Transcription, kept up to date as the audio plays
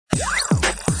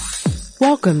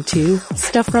Welcome to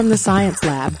Stuff from the Science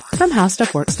Lab from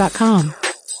HowStuffWorks.com.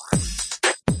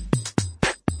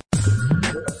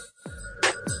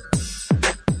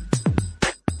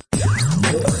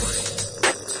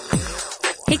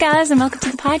 Hey guys, and welcome to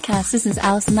the podcast. This is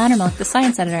Allison Loudermilk, the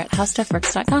science editor at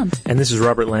HowStuffWorks.com. And this is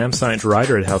Robert Lamb, science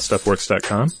writer at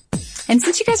HowStuffWorks.com. And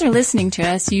since you guys are listening to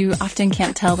us, you often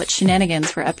can't tell what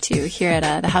shenanigans we're up to here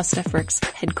at the HowStuffWorks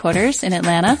headquarters in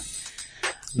Atlanta.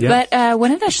 Yeah. But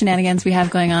one of the shenanigans we have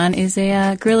going on is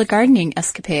a guerrilla gardening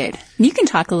escapade. And you can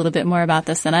talk a little bit more about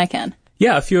this than I can.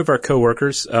 Yeah, a few of our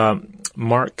coworkers,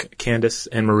 Mark, Candace,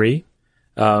 and Marie,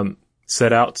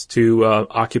 set out to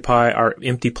occupy our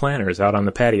empty planters out on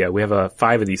the patio. We have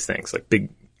 5 of these things, like big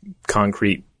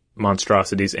concrete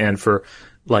monstrosities, and for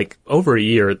like over a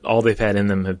year, all they've had in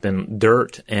them have been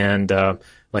dirt and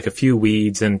like a few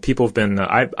weeds, and people have been,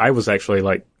 I was actually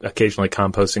like occasionally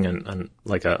composting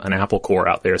an apple core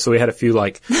out there. So we had a few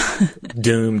like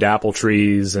doomed apple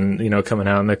trees and, coming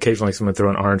out, and occasionally someone throw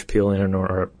an orange peel in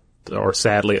or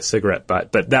sadly a cigarette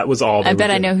butt. But that was all. I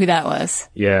bet I know who that was.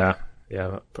 Yeah.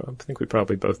 Yeah, I think we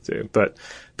probably both do. But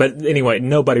anyway,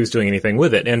 nobody was doing anything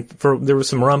with it. And there was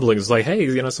some rumblings like, hey,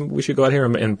 we should go out here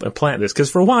and plant this. Cause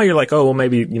for a while you're like, oh, well,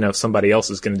 maybe, somebody else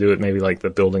is going to do it. Maybe like the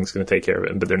building's going to take care of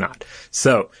it, but they're not.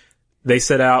 So they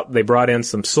set out, they brought in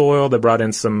some soil, they brought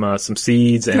in some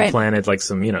seeds and planted like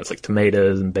some, it's like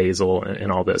tomatoes and basil and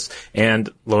all this. And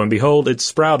lo and behold, it's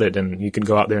sprouted, and you can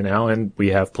go out there now and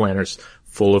we have planters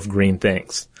full of green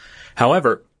things.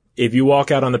 However, if you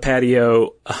walk out on the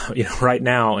patio, right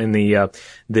now in the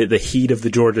heat of the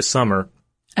Georgia summer.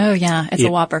 Oh yeah, it's a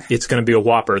whopper. It's going to be a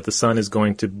whopper. The sun is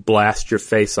going to blast your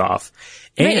face off.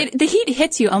 And the heat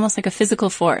hits you almost like a physical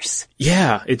force.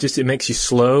 Yeah, it makes you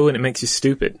slow and it makes you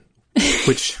stupid,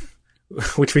 which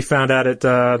we found out at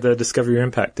the Discover Your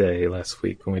Impact Day last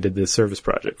week when we did the service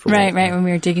project. Right, when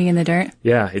we were digging in the dirt.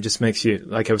 Yeah, it just makes you,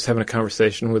 like I was having a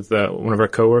conversation with one of our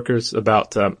coworkers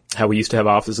about how we used to have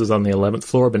offices on the 11th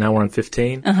floor, but now we're on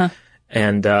 15. Uh-huh.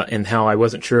 And how I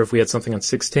wasn't sure if we had something on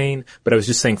 16, but I was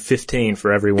just saying 15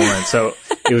 for everyone. So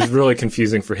it was really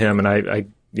confusing for him, and I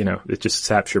it just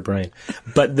saps your brain.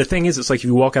 But the thing is, it's like if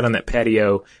you walk out on that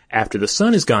patio after the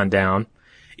sun has gone down,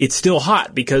 it's still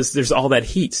hot because there's all that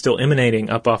heat still emanating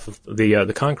up off of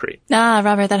the concrete. Ah,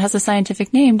 Robert, that has a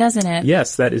scientific name, doesn't it?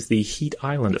 Yes, that is the heat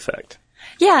island effect.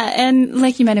 Yeah, and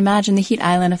like you might imagine, the heat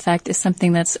island effect is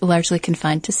something that's largely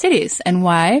confined to cities. And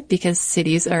why? Because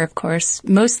cities are, of course,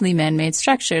 mostly man-made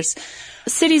structures.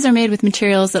 Cities are made with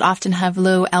materials that often have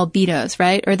low albedos,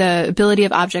 right? Or the ability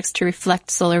of objects to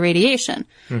reflect solar radiation.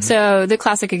 Mm-hmm. So the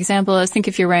classic example is, think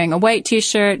if you're wearing a white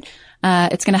t-shirt,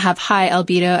 it's going to have high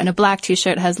albedo, and a black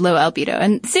t-shirt has low albedo.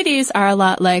 And cities are a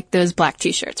lot like those black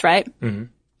t-shirts, right? Mm-hmm.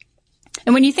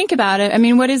 And when you think about it, I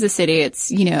mean, what is a city?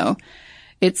 It's,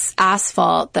 it's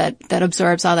asphalt that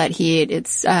absorbs all that heat.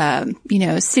 It's,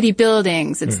 city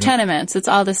buildings. It's tenements. It's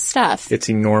all this stuff. It's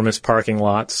enormous parking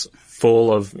lots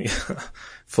full of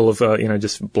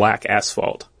just black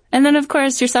asphalt. And then, of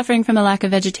course, you're suffering from a lack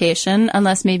of vegetation,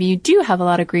 unless maybe you do have a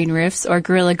lot of green roofs or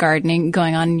guerrilla gardening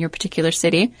going on in your particular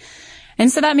city.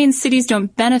 And so that means cities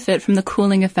don't benefit from the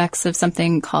cooling effects of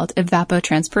something called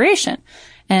evapotranspiration.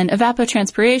 And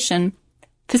evapotranspiration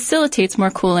facilitates more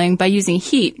cooling by using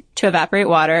heat to evaporate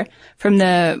water from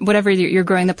whatever you're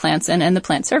growing the plants in and the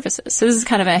plant surfaces. So this is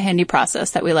kind of a handy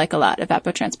process that we like a lot,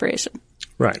 evapotranspiration.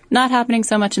 Right. Not happening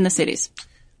so much in the cities.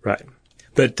 Right.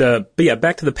 But yeah,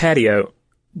 back to the patio.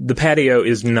 The patio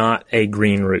is not a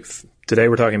green roof. Today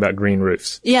we're talking about green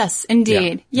roofs. Yes,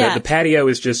 indeed. Yeah. The patio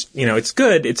is just, it's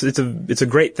good. It's a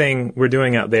great thing we're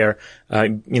doing out there.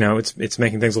 It's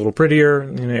making things a little prettier.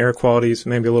 Air quality is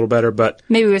maybe a little better, but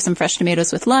maybe with some fresh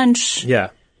tomatoes with lunch. Yeah.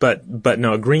 But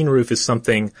no, a green roof is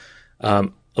something, a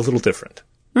little different.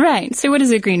 Right. So what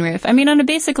is a green roof? I mean, on a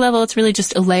basic level, it's really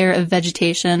just a layer of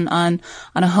vegetation on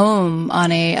a home,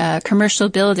 on a commercial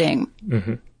building.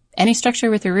 Mm-hmm. Any structure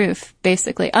with a roof,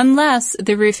 basically, unless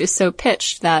the roof is so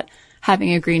pitched that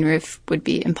having a green roof would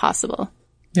be impossible.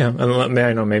 Yeah, and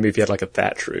I know maybe if you had like a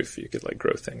thatch roof, you could like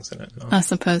grow things in it. No? I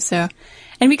suppose so.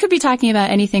 And we could be talking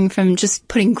about anything from just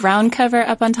putting ground cover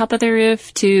up on top of the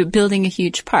roof to building a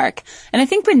huge park. And I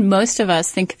think when most of us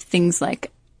think of things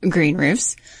like green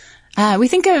roofs, we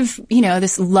think of,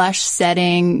 this lush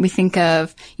setting. We think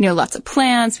of, lots of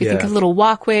plants. We think of little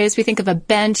walkways. We think of a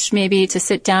bench maybe to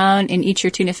sit down and eat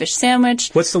your tuna fish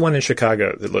sandwich. What's the one in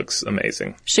Chicago that looks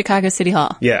amazing? Chicago City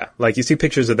Hall. Yeah. Like you see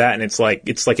pictures of that and it's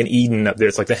like an Eden up there.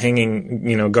 It's like the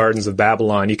hanging, gardens of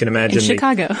Babylon. You can imagine. In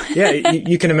Chicago. Yeah.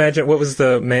 You can imagine. What was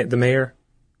the mayor?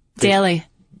 Daley.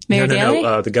 Mayor Daley?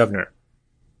 No, the governor.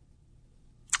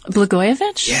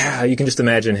 Blagojevich? Yeah, you can just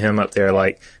imagine him up there,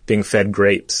 like, being fed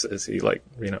grapes as he, like,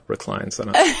 reclines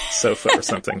on a sofa or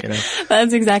something,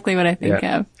 That's exactly what I think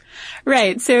of.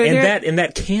 Right. So and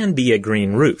that can be a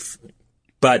green roof,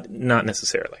 but not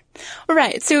necessarily.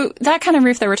 Right. So that kind of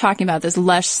roof that we're talking about, this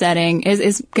lush setting,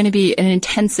 is going to be an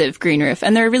intensive green roof.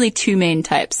 And there are really two main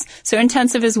types. So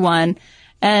intensive is one,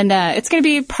 and it's going to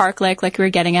be park-like, like we were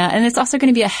getting at, and it's also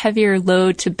going to be a heavier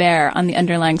load to bear on the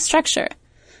underlying structure.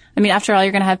 I mean, after all,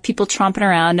 you're going to have people tromping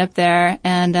around up there,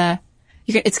 and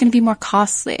it's going to be more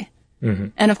costly. Mm-hmm.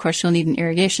 And of course, you'll need an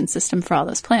irrigation system for all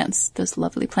those plants, those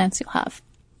lovely plants you'll have.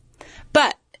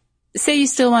 But say you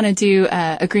still want to do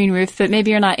a green roof, but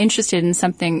maybe you're not interested in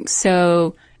something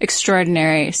so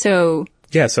extraordinary. So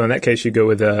in that case, you go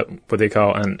with what they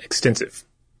call an extensive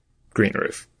green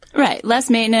roof. Right. Less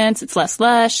maintenance. It's less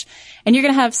lush. And you're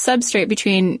going to have substrate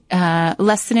between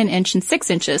less than 1 inch and 6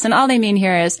 inches. And all they mean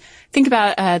here is think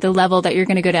about the level that you're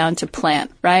going to go down to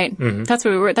plant, right? Mm-hmm. That's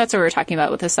what we're talking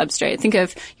about with a substrate. Think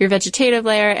of your vegetative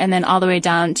layer and then all the way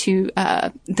down to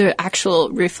the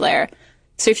actual roof layer.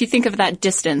 So if you think of that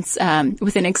distance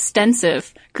with an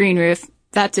extensive green roof,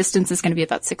 that distance is going to be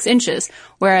about 6 inches.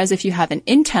 Whereas if you have an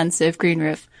intensive green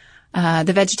roof,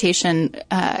 the vegetation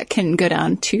can go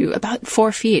down to about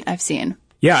 4 feet, I've seen.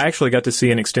 Yeah, I actually got to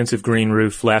see an extensive green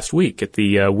roof last week at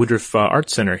the Woodruff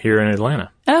Arts Center here in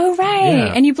Atlanta. Oh, right.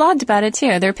 Yeah. And you blogged about it,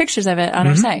 too. There are pictures of it on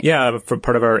our site. Yeah, for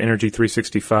part of our Energy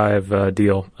 365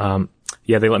 deal.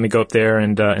 They let me go up there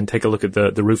and take a look at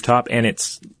the rooftop. And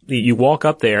you walk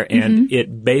up there, and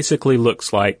it basically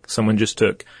looks like someone just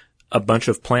took a bunch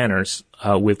of planters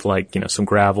with, like, some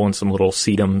gravel and some little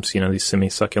sedums, these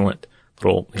semi-succulent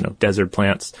little, desert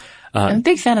plants. I'm a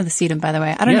big fan of the sedum, by the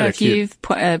way. I don't know if cute. you've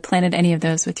planted any of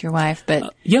those with your wife,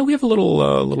 but we have a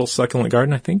little succulent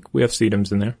garden. I think we have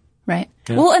sedums in there. Right.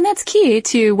 Yeah. Well, and that's key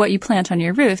to what you plant on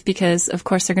your roof because, of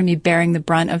course, they're going to be bearing the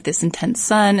brunt of this intense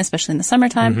sun, especially in the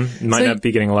summertime. Mm-hmm. Might not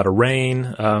be getting a lot of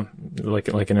rain, like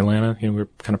in Atlanta. We're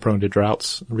kind of prone to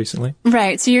droughts recently.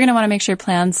 Right. So you're going to want to make sure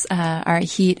plants are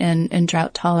heat and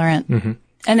drought tolerant. Mm-hmm.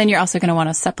 And then you're also going to want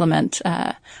to supplement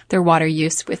their water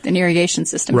use with an irrigation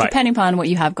system, depending upon what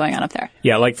you have going on up there.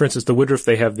 Yeah, like, for instance, the Woodruff,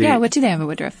 they have the... Yeah, what do they have at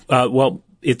Woodruff?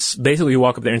 It's basically you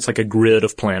walk up there and it's like a grid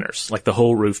of planters, like the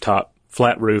whole rooftop,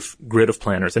 flat roof, grid of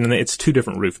planters. And then it's 2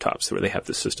 different rooftops where they have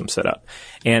the system set up.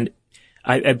 And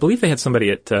I believe they had somebody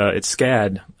at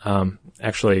SCAD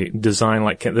actually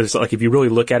design, there's like, if you really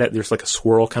look at it, there's like a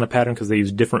swirl kind of pattern because they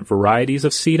use different varieties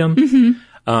of sedum.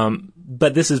 Mm-hmm.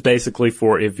 But this is basically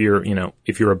for if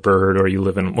you're a bird or you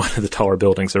live in one of the taller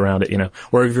buildings around it,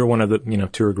 or if you're one of the,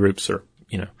 tour groups or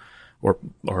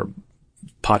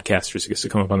podcasters who gets to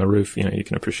come up on the roof, you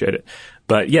can appreciate it.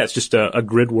 But yeah, it's just a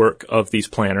grid work of these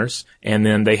planters. And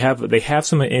then they have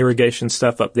some irrigation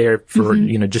stuff up there for,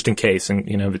 just in case. And,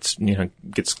 if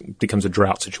it's, becomes a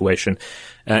drought situation.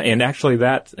 And actually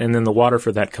and then the water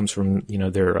for that comes from,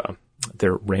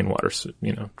 their rainwater,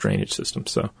 drainage system.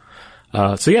 So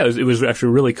it was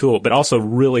actually really cool, but also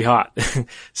really hot.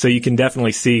 So you can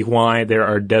definitely see why there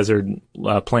are desert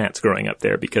plants growing up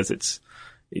there because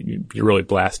you're really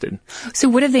blasted. So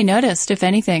what have they noticed, if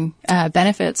anything,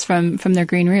 benefits from their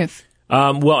green roof?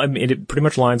 It pretty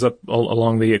much lines up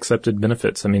along the accepted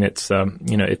benefits. I mean, it's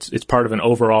part of an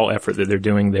overall effort that they're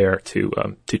doing there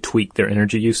to tweak their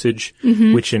energy usage,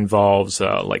 which involves,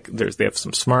 they have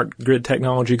some smart grid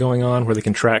technology going on where they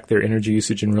can track their energy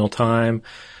usage in real time.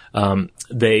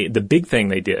 The big thing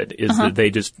they did is that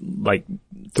they just they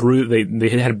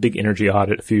had a big energy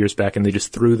audit a few years back and they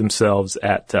just threw themselves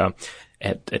at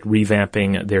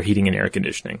revamping their heating and air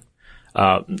conditioning.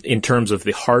 In terms of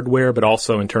the hardware, but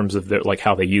also in terms of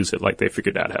how they use it. Like they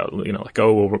figured out how,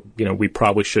 we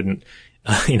probably shouldn't,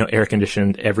 air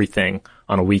condition everything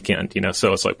on a weekend,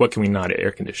 so it's like, what can we not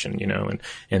air condition,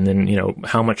 and then,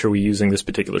 how much are we using this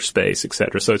particular space, et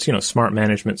cetera. So it's, smart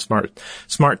management, smart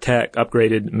tech,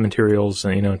 upgraded materials,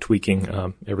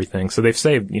 tweaking, everything. So they've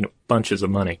saved, bunches of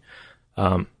money.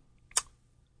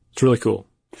 It's really cool.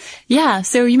 Yeah.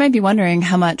 So you might be wondering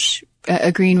how much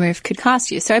a green roof could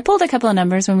cost you. So I pulled a couple of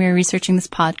numbers when we were researching this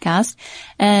podcast,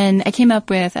 and I came up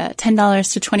with $10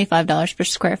 to $25 per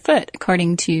square foot,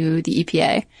 according to the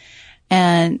EPA.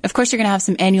 And of course, you're going to have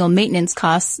some annual maintenance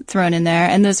costs thrown in there,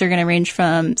 and those are going to range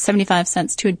from 75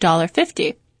 cents to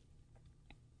 $1.50.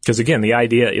 Because again, the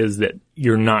idea is that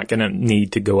you're not going to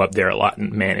need to go up there a lot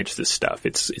and manage this stuff.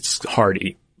 It's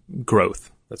hardy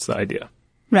growth. That's the idea.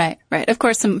 Right. Of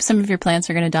course, some of your plants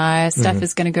are going to die. Stuff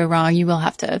is going to go wrong. You will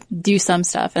have to do some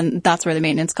stuff, and that's where the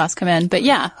maintenance costs come in. But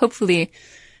yeah, hopefully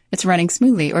it's running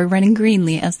smoothly or running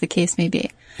greenly, as the case may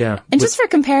be. Yeah. And just for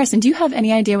comparison, do you have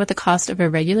any idea what the cost of a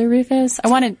regular roof is? I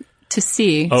want to to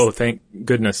see. Oh, thank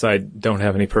goodness I don't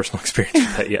have any personal experience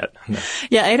with that yet. No.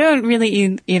 Yeah, I don't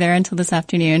really either until this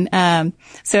afternoon.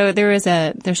 So there's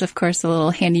of course a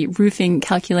little handy roofing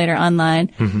calculator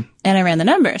online, and I ran the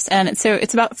numbers. And so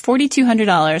it's about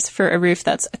 $4,200 for a roof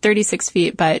that's 36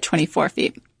 feet by 24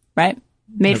 feet, right?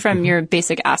 Made from your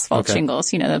basic asphalt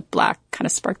shingles, you know, the black kind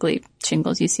of sparkly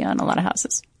shingles you see on a lot of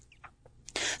houses.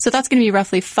 So that's going to be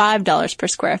roughly $5 per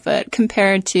square foot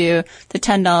compared to the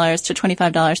 $10 to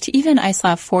 $25 to even I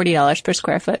saw $40 per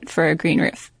square foot for a green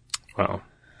roof. Wow.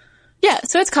 Yeah,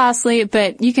 so it's costly,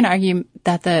 but you can argue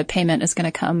that the payment is going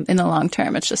to come in the long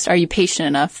term. It's just, are you patient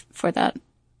enough for that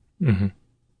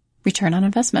return on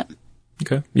investment?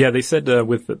 Okay. Yeah, they said at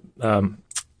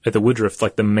the Woodruff,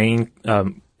 like the main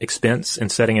expense in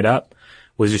setting it up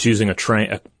was just using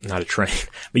not a train,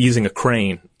 but using a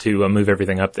crane to move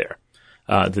everything up there.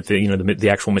 That the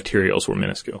actual materials were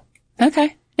minuscule.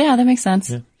 Okay. Yeah, that makes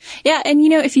sense. Yeah. And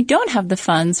if you don't have the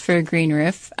funds for a green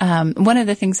roof, one of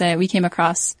the things that we came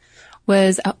across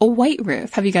was a white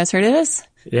roof. Have you guys heard of this?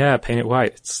 Yeah, paint it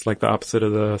white. It's like the opposite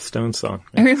of the Stone song.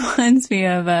 It reminds me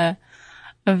of that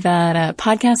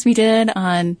podcast we did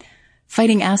on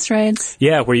fighting asteroids.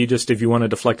 Yeah, where if you want to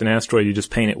deflect an asteroid, you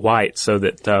just paint it white so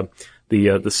that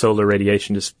the solar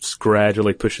radiation just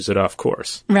gradually pushes it off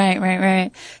course.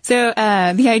 Right. So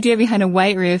the idea behind a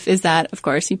white roof is that, of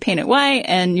course, you paint it white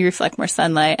and you reflect more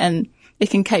sunlight, and it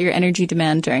can cut your energy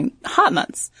demand during hot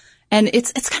months. And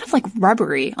it's kind of like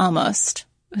rubbery almost,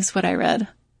 is what I read.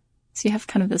 So you have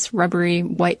kind of this rubbery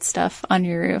white stuff on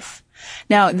your roof.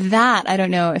 Now that, I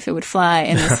don't know if it would fly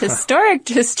in this historic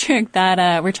district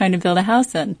that we're trying to build a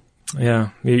house in.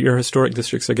 Yeah, your historic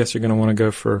districts, I guess you're going to want to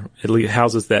go for at least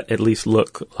houses that at least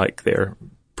look like they're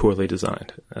poorly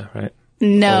designed, right?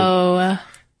 No.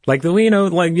 Like you know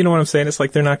what I'm saying? It's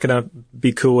like they're not going to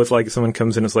be cool with like someone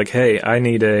comes in, it's like, hey, I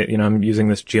need I'm using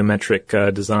this geometric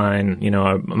design,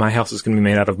 my house is going to be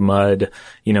made out of mud,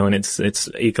 and it's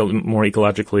more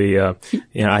ecologically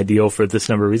ideal for this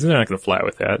number of reasons. They're not going to fly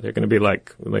with that. They're going to be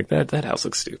like that house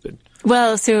looks stupid.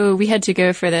 Well, so we had to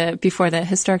go before the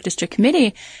Historic District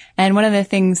Committee, and one of the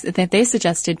things that they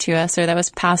suggested to us, or that was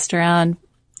passed around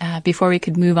before we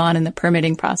could move on in the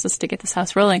permitting process to get this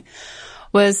house rolling,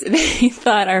 was they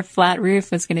thought our flat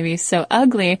roof was going to be so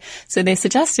ugly, so they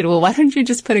suggested, well, why don't you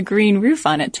just put a green roof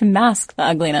on it to mask the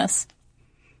ugliness?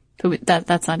 But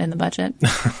that's not in the budget.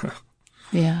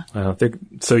 Yeah.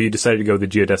 So you decided to go with the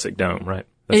geodesic dome, right?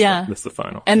 That's the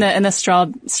final. And the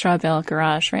straw bale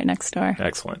garage right next door.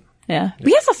 Excellent. Yeah.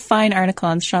 We have a fine article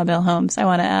on straw bale homes, I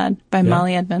want to add, by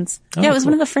Molly Edmonds. Oh, it was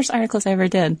one of the first articles I ever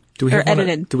did.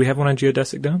 Edited. Do we have one on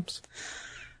geodesic domes?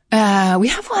 We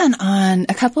have one on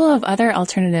a couple of other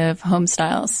alternative home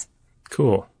styles.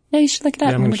 Cool. Yeah, you should look it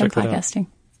up when we're done check podcasting.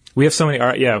 We have so many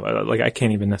I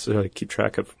can't even necessarily keep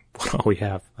track of what all we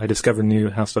have. I discover new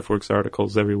How Stuff Works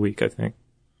articles every week, I think.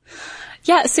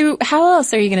 Yeah, so how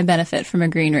else are you going to benefit from a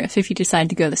green roof if you decide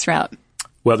to go this route?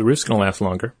 Well, the roof's going to last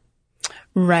longer.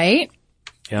 Right.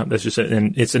 Yeah, that's just it.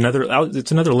 And it's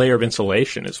another layer of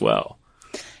insulation as well.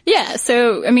 Yeah,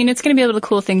 so, it's going to be able to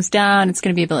cool things down, it's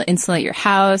going to be able to insulate your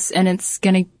house, and it's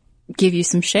going to give you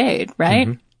some shade, right?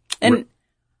 Mm-hmm. And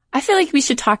I feel like we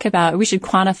should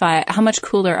quantify how much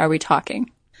cooler are we talking.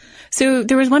 So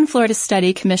there was one Florida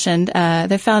study commissioned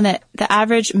that found that the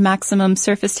average maximum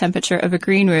surface temperature of a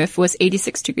green roof was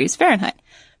 86 degrees Fahrenheit.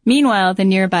 Meanwhile, the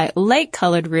nearby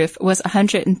light-colored roof was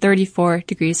 134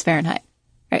 degrees Fahrenheit.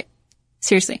 Right?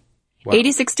 Seriously. Wow.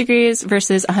 86 degrees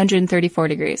versus 134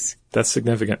 degrees. That's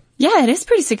significant. Yeah, it is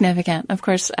pretty significant. Of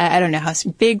course, I don't know how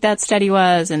big that study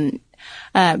was,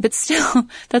 but still,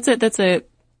 that's a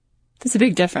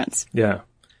big difference. Yeah.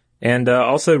 And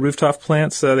also rooftop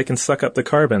plants, they can suck up the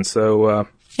carbon, so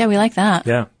yeah, we like that.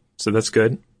 Yeah, so that's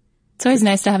good. It's always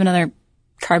nice to have another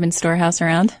carbon storehouse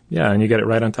around. Yeah, and you get it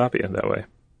right on top of you that way.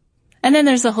 And then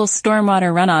there's the whole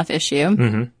stormwater runoff issue.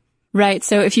 Mm-hmm. Right.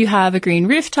 So if you have a green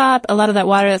rooftop, a lot of that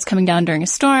water that's coming down during a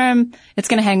storm, it's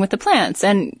going to hang with the plants.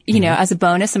 And, as a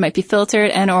bonus, it might be filtered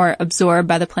and or absorbed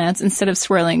by the plants instead of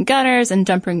swirling gutters and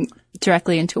dumping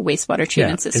directly into a wastewater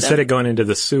treatment system. Instead of going into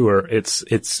the sewer, it's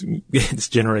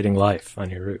generating life on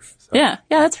your roof. So. Yeah,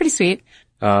 that's pretty sweet.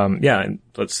 And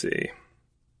let's see.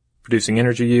 Producing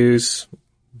energy use.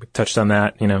 We touched on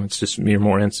that. It's just you're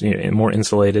more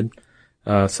insulated.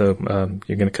 So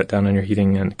you're going to cut down on your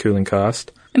heating and cooling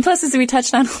cost. And plus, as we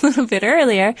touched on a little bit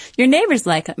earlier, your neighbors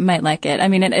might like it.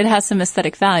 It has some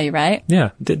aesthetic value, right?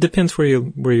 Yeah. Depends where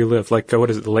you live. Like, what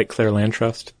is it, the Lake Claire Land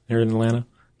Trust here in Atlanta?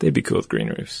 They'd be cool with green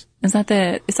roofs. Is that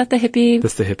the hippie?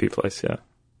 That's the hippie place, yeah.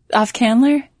 Off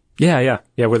Candler? Yeah,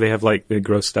 where they have they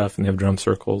grow stuff and they have drum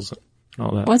circles. and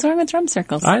all that. What's wrong with drum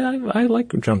circles? I like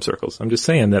drum circles. I'm just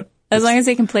saying that. As long as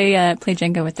they can play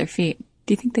Jenga with their feet.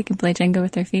 Do you think they can play Jenga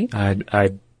with their feet?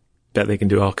 I bet they can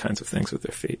do all kinds of things with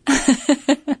their feet.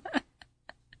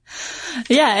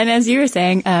 Yeah, and as you were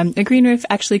saying, a green roof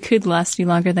actually could last you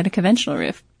longer than a conventional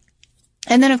roof.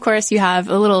 And then, of course, you have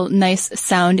a little nice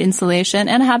sound insulation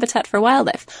and a habitat for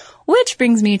wildlife, which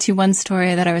brings me to one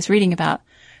story that I was reading about.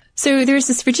 So there was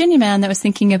this Virginia man that was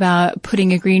thinking about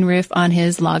putting a green roof on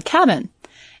his log cabin.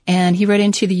 And he wrote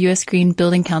into the U.S. Green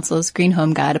Building Council's Green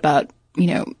Home Guide about,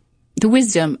 the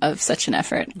wisdom of such an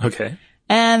effort. Okay.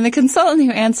 And the consultant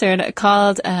who answered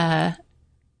called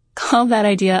that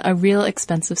idea a real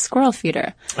expensive squirrel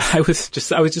feeder. I was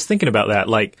just thinking about that.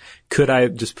 Like, could I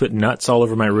just put nuts all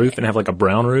over my roof and have like a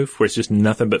brown roof where it's just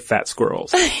nothing but fat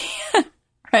squirrels?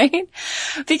 Right?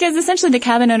 Because essentially the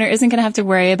cabin owner isn't going to have to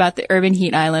worry about the urban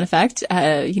heat island effect,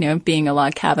 being a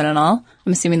log cabin and all.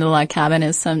 I'm assuming the log cabin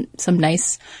is some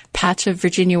nice patch of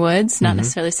Virginia woods, not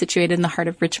necessarily situated in the heart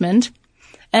of Richmond.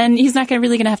 And he's not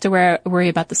really going to have to worry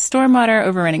about the stormwater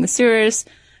overrunning the sewers.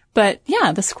 But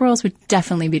yeah, the squirrels would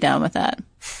definitely be down with that.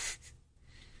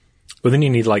 Well, then you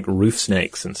need like roof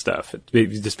snakes and stuff. It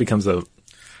just becomes an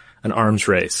arms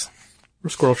race. Or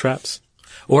squirrel traps.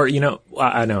 Or,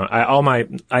 I know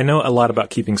a lot about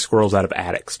keeping squirrels out of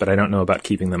attics, but I don't know about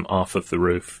keeping them off of the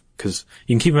roof. Cause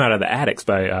you can keep them out of the attics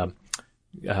by,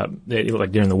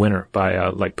 like during the winter by,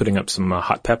 like putting up some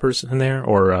hot peppers in there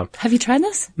or, Have you tried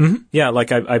this? Mm-hmm. Yeah.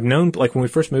 Like I've known, like when we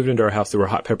first moved into our house, there were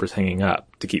hot peppers hanging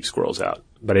up to keep squirrels out,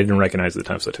 but I didn't recognize at the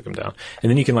time, so I took them down. And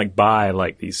then you can like buy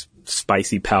like these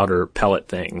spicy powder pellet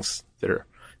things that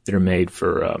are made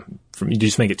for you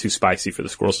just make it too spicy for the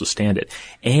squirrels to stand it.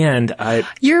 And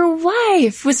Your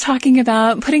wife was talking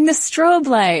about putting the strobe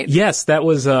light. Yes, that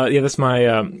was, that's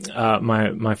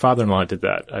my father-in-law did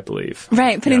that, I believe.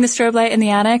 Right. Putting the strobe light in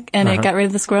the attic and it got rid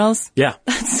of the squirrels. Yeah.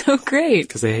 That's so great.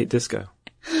 Because they hate disco.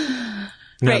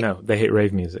 Right. No, they hate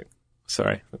rave music.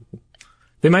 Sorry.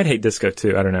 They might hate disco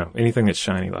too. I don't know. Anything that's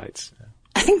shiny lights.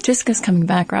 I think disco's coming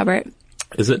back, Robert.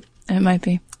 Is it? It might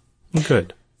be.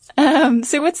 Good.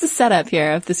 So what's the setup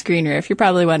here of this green roof? You're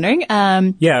probably wondering.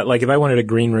 Yeah, like if I wanted a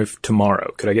green roof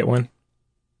tomorrow, could I get one?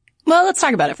 Well, let's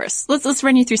talk about it first. Let's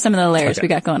run you through some of the layers we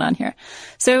got going on here.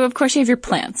 So, of course, you have your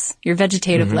plants, your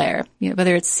vegetative layer,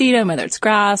 whether it's sedum, whether it's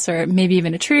grass, or maybe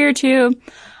even a tree or two.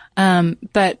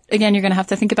 But again, you're going to have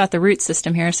to think about the root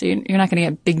system here. So you're not going to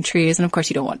get big trees. And of course,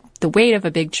 you don't want the weight of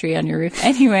a big tree on your roof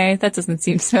anyway. That doesn't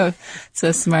seem so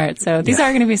smart. So these are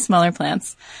going to be smaller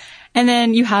plants. And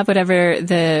then you have whatever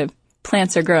the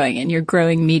plants are growing in, your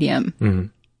growing medium. Mm-hmm.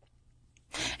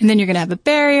 And then you're going to have a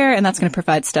barrier, and that's going to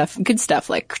provide good stuff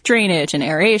like drainage and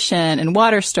aeration and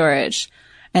water storage.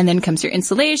 And then comes your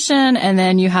insulation, and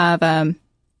then you have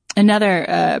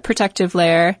another protective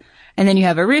layer, and then you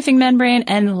have a roofing membrane,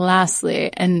 and lastly,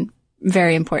 and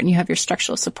very important, you have your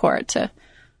structural support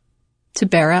to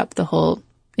bear up the whole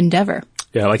endeavor.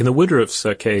 Yeah, like in the Woodruff's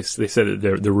case, they said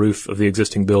that the roof of the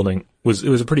existing building was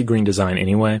a pretty green design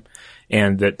anyway,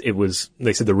 and that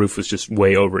they said the roof was just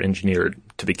way over engineered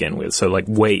to begin with, so like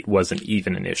weight wasn't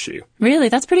even an issue. Really?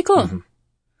 That's pretty cool. Mm-hmm.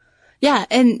 Yeah,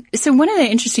 and so one of the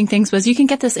interesting things was you can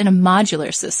get this in a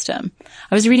modular system.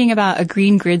 I was reading about a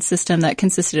green grid system that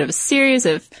consisted of a series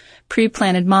of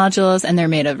pre-planted modules, and they're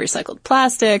made of recycled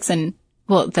plastics and,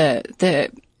 well,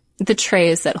 the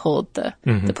trays that hold the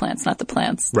plants, not the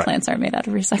plants. Right. Plants aren't made out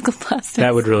of recycled plastic.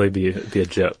 That would really be a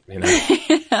joke,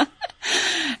 Yeah.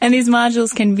 And these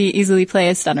modules can be easily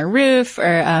placed on a roof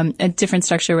or a different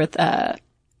structure with the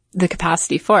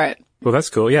capacity for it. Well, that's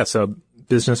cool. Yeah, so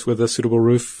business with a suitable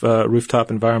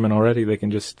rooftop environment already, they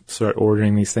can just start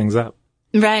ordering these things up.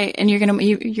 Right, and you're gonna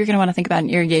want to think about an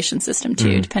irrigation system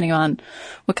too, depending on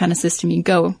what kind of system you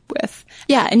go with.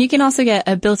 Yeah, and you can also get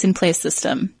a built-in place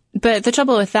system. But the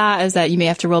trouble with that is that you may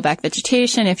have to roll back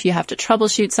vegetation if you have to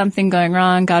troubleshoot something going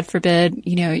wrong. God forbid,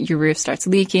 your roof starts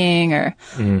leaking or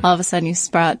all of a sudden you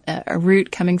spot a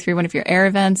root coming through one of your air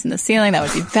vents in the ceiling. That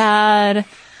would be bad.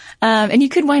 And you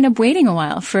could wind up waiting a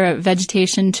while for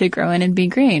vegetation to grow in and be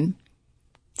green.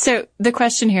 So the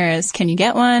question here is, can you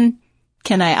get one?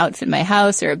 Can I outfit my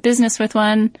house or a business with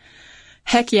one?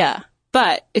 Heck yeah.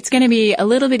 But it's going to be a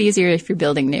little bit easier if you're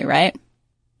building new, right?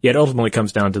 Yeah, it ultimately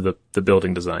comes down to the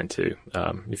building design too.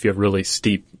 If you have really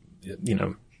steep,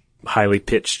 highly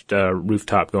pitched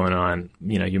rooftop going on,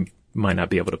 you might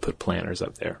not be able to put planters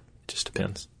up there. It just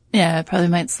depends. Yeah, it probably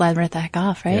might slide right the heck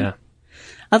off, right? Yeah.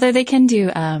 Although they can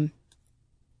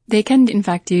in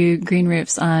fact do green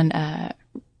roofs on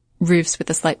roofs with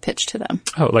a slight pitch to them.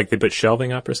 Oh, like they put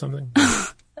shelving up or something?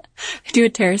 Do a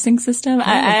terracing system?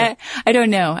 I don't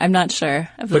know. I'm not sure.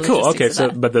 But cool. Okay. So,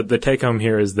 but the take home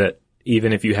here is that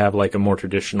even if you have like a more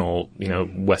traditional,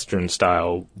 Western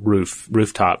style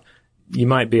rooftop, you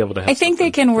might be able to have. I think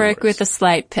they can work with a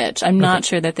slight pitch. I'm not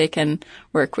sure that they can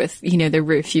work with, the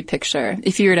roof you picture.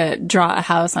 If you were to draw a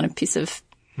house on a piece of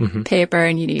paper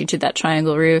and you did that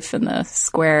triangle roof and the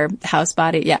square house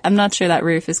body, yeah, I'm not sure that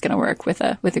roof is going to work with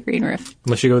a green roof.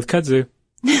 Unless you go with kudzu.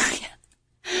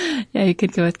 Yeah, you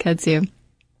could go with kudzu.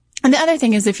 And the other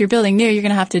thing is if you're building new, you're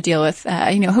going to have to deal with,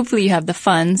 hopefully you have the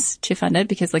funds to fund it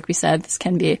because like we said, this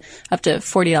can be up to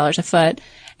 $40 a foot.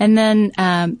 And then,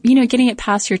 getting it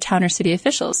past your town or city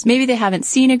officials. Maybe they haven't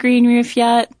seen a green roof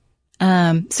yet.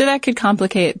 So that could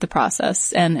complicate the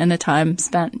process and the time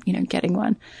spent, getting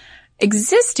one.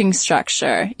 Existing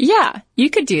structure. Yeah,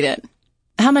 you could do that.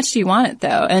 How much do you want it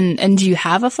though? And do you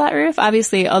have a flat roof?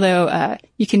 Obviously, although,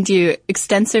 you can do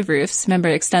extensive roofs. Remember,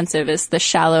 extensive is the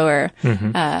shallower,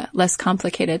 less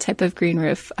complicated type of green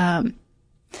roof.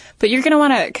 But you're going to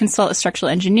want to consult a structural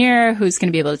engineer who's going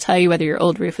to be able to tell you whether your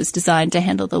old roof was designed to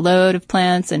handle the load of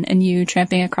plants and you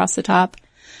tramping across the top.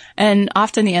 And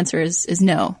often the answer is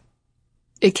no.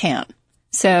 It can't.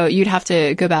 So you'd have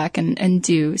to go back and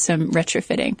do some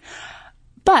retrofitting.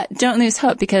 But don't lose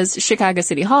hope because Chicago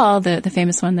City Hall, the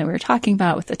famous one that we were talking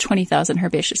about with the 20,000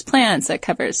 herbaceous plants that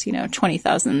covers,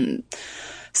 20,000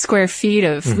 square feet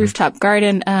of rooftop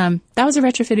garden, that was a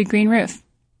retrofitted green roof.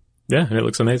 Yeah, and it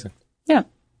looks amazing. Yeah.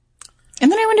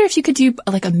 And then I wonder if you could do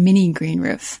like a mini green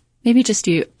roof. Maybe just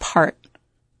do part.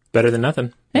 Better than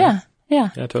nothing. Yeah. Yeah,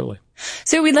 totally.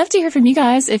 So we'd love to hear from you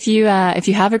guys if you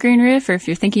have a green roof or if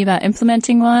you're thinking about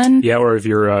implementing one. Yeah, or if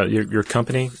your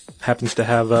company happens to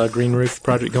have a green roof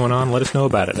project going on, let us know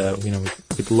about it.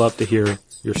 We'd love to hear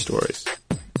your stories.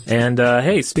 And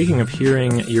hey, speaking of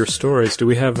hearing your stories, do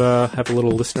we have a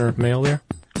little listener mail there?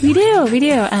 We do.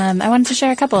 I wanted to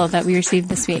share a couple that we received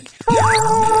this week.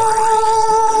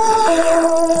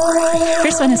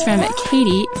 First one is from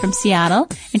Katie from Seattle,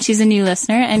 and she's a new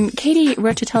listener. And Katie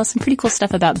wrote to tell us some pretty cool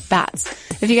stuff about bats.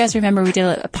 If you guys remember, we did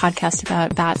a podcast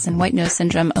about bats and white nose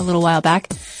syndrome a little while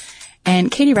back.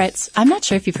 And Katie writes, I'm not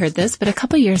sure if you've heard this, but a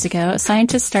couple years ago,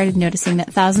 scientists started noticing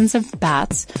that thousands of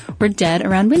bats were dead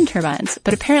around wind turbines,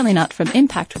 but apparently not from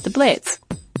impact with the blades.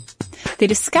 They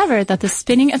discovered that the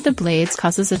spinning of the blades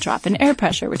causes a drop in air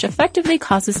pressure, which effectively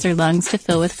causes their lungs to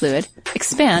fill with fluid,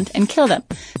 expand, and kill them,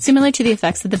 similar to the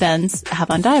effects that the bends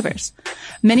have on divers.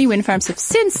 Many wind farms have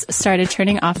since started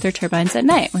turning off their turbines at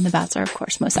night, when the bats are, of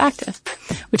course, most active,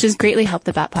 which has greatly helped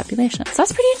the bat population. So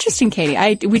that's pretty interesting,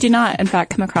 Katie. We did not, in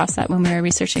fact, come across that when we were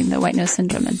researching the white nose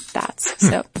syndrome in bats.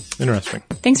 So interesting.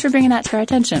 Thanks for bringing that to our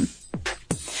attention.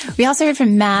 We also heard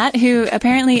from Matt, who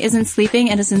apparently isn't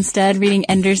sleeping and is instead reading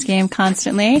Ender's Game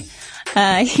constantly.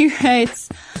 He writes,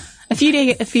 a few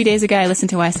days ago, I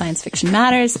listened to Why Science Fiction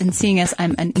Matters, and seeing as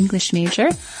I'm an English major,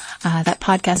 that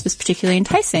podcast was particularly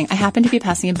enticing. I happened to be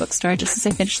passing a bookstore just as I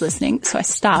finished listening, so I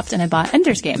stopped and I bought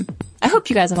Ender's Game. I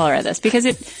hope you guys have all read this because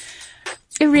it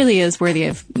really is worthy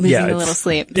of losing a little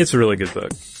sleep. It's a really good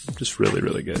book. Just really,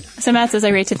 really good. So Matt says, I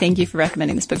rate to thank you for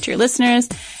recommending this book to your listeners.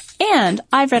 And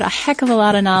I've read a heck of a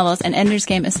lot of novels, and Ender's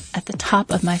Game is at the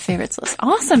top of my favorites list.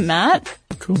 Awesome, Matt.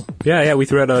 Cool. Yeah, we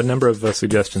threw out a number of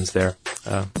suggestions there.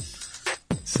 And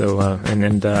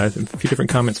a few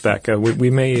different comments back. We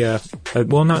may,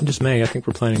 not just may, I think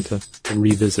we're planning to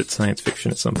revisit science fiction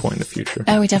at some point in the future.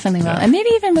 Oh, we definitely will. And maybe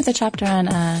even with a chapter on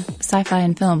sci-fi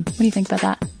and film. What do you think about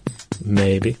that?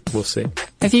 Maybe. We'll see.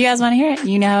 If you guys want to hear it,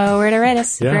 you know where to write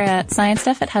us. Yeah. We're at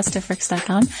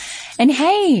sciencestuff@howstuffworks.com. And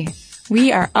hey,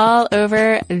 we are all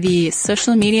over the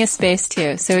social media space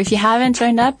too. So if you haven't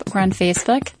joined up, we're on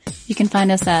Facebook. You can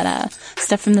find us at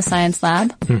Stuff from the Science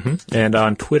Lab. Mm-hmm. And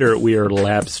on Twitter, we are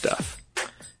Lab Stuff.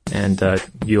 And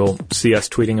you'll see us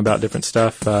tweeting about different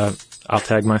stuff. I'll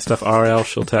tag my stuff RL,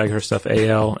 she'll tag her stuff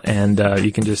AL, and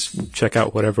you can just check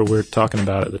out whatever we're talking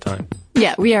about at the time.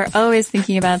 Yeah, we are always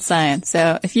thinking about science.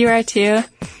 So if you are too,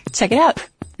 check it out.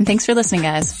 And thanks for listening,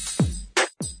 guys.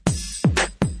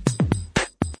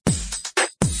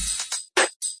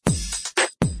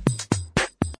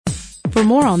 For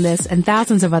more on this and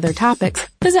thousands of other topics,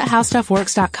 visit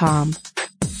HowStuffWorks.com.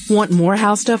 Want more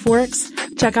How Stuff Works?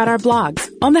 Check out our blogs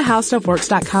on the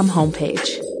HowStuffWorks.com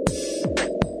homepage.